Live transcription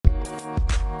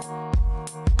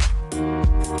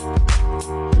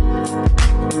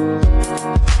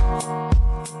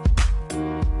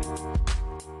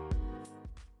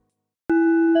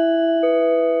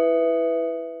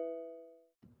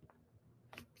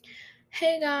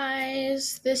Hey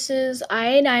guys, this is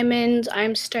IA Diamond.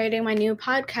 I'm starting my new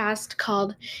podcast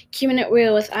called Keeping It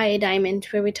Real with IA Diamond,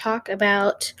 where we talk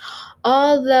about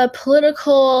all the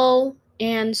political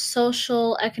and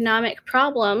social economic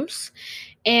problems.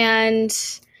 And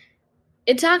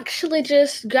it's actually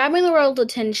just grabbing the world's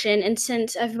attention. And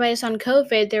since everybody's on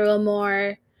COVID, there were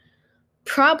more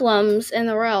problems in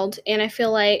the world. And I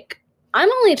feel like I'm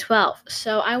only 12,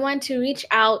 so I want to reach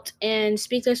out and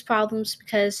speak those problems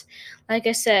because, like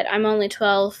I said, I'm only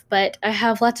 12, but I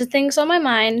have lots of things on my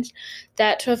mind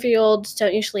that 12-year-olds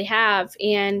don't usually have,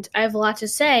 and I have a lot to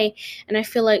say, and I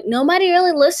feel like nobody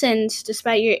really listens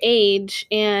despite your age,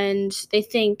 and they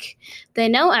think they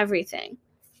know everything,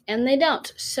 and they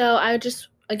don't. So I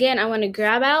want to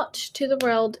grab out to the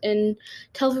world and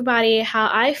tell everybody how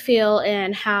I feel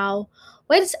and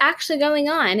what's actually going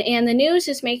on. And the news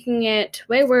is making it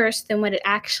way worse than what it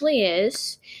actually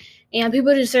is. And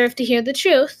people deserve to hear the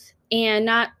truth and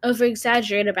not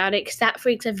over-exaggerate about it because that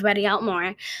freaks everybody out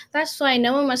more. That's why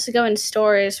no one wants to go in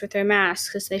stores with their masks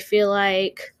because they feel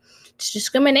like it's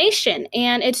discrimination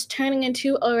and it's turning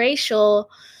into a racial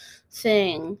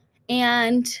thing.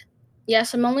 And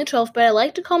yes, I'm only 12, but I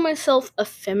like to call myself a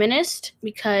feminist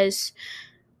because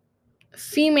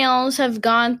females have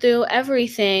gone through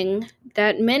everything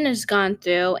that men has gone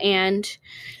through, and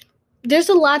there's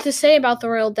a lot to say about the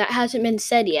world that hasn't been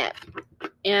said yet.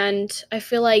 And I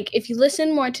feel like if you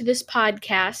listen more to this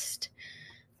podcast,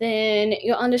 then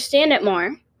you'll understand it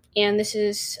more. And this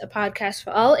is a podcast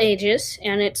for all ages,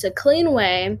 and it's a clean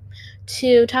way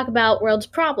to talk about world's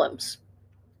problems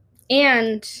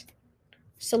and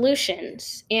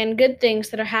solutions and good things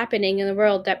that are happening in the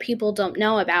world that people don't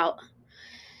know about.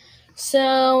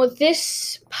 So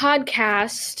this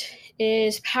podcast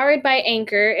is powered by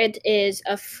Anchor. It is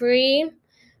a free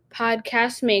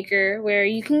podcast maker where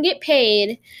you can get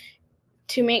paid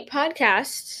to make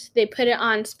podcasts. They put it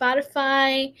on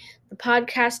Spotify, the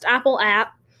Podcast Apple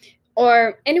app,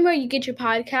 or anywhere you get your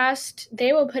podcast,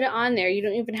 they will put it on there. You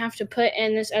don't even have to put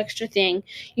in this extra thing.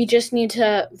 You just need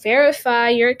to verify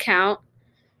your account.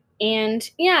 And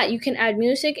yeah, you can add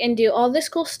music and do all this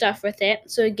cool stuff with it.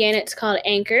 So again, it's called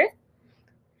Anchor.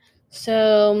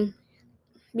 So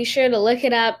be sure to look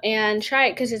it up and try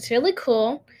it because it's really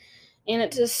cool. And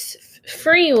it's a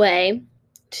free way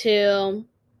to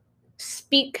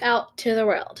speak out to the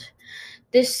world.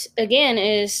 This, again,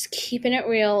 is Keeping It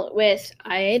Real with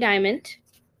IA Diamond.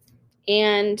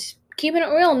 And keeping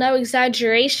it real, no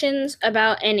exaggerations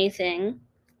about anything.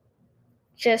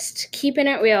 Just keeping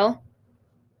it real.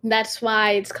 That's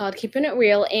why it's called Keeping It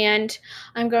Real. And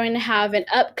I'm going to have an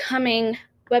upcoming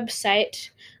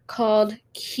website called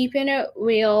Keeping It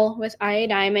Real with IA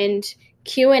Diamond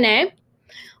Q&A,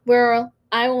 where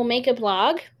I will make a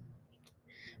blog,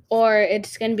 or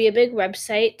it's going to be a big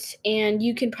website, and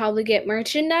you can probably get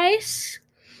merchandise.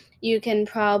 You can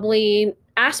probably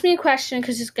ask me a question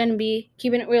because it's going to be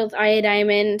Keeping It Real with IA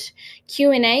Diamond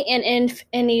Q&A, and if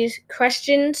any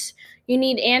questions you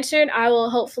need answered, I will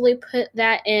hopefully put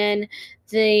that in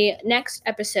the next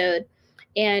episode.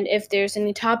 And if there's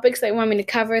any topics that you want me to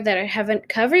cover that I haven't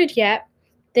covered yet,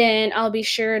 then I'll be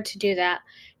sure to do that.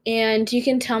 And you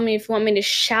can tell me if you want me to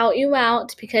shout you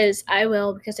out, because I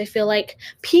will, because I feel like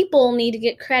people need to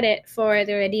get credit for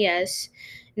their ideas,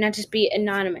 not just be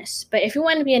anonymous. But if you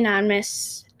want to be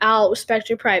anonymous, I'll respect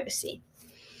your privacy.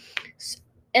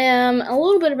 A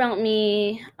little bit about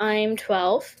me. I'm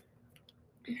 12.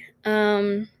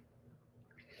 I'm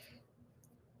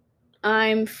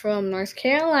from North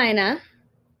Carolina.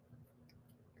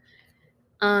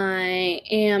 I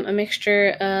am a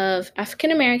mixture of African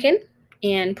American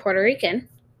and Puerto Rican.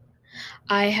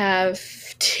 I have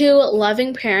 2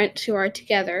 loving parents who are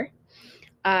together.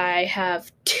 I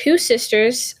have 2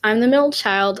 sisters. I'm the middle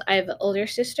child. I have an older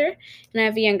sister and I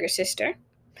have a younger sister.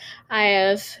 I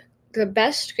have the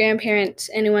best grandparents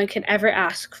anyone could ever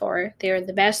ask for. They are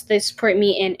the best. They support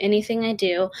me in anything I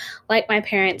do, like my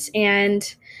parents, and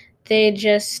they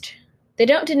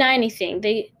don't deny anything.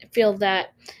 They feel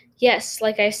that, yes,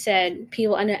 like I said,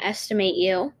 people underestimate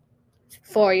you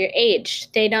for your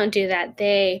age. They don't do that.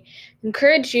 They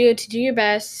encourage you to do your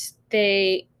best.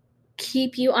 They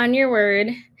keep you on your word,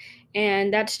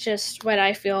 and that's just what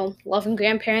I feel loving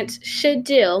grandparents should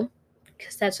do,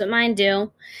 because that's what mine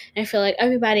do. And I feel like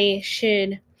everybody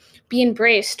should be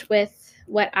embraced with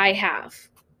what I have.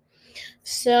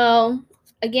 So,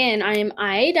 again, I am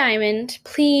IA Diamond.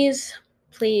 Please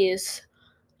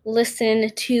listen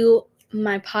to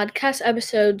my podcast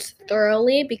episodes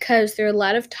thoroughly, because there are a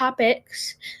lot of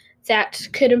topics that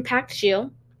could impact you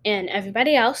and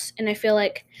everybody else, and I feel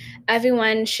like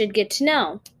everyone should get to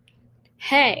know.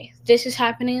 hey, this is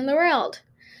happening in the world.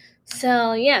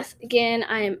 So, yes, again,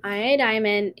 I am IA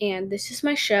Diamond, and this is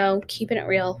my show, Keeping It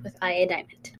Real with IA Diamond.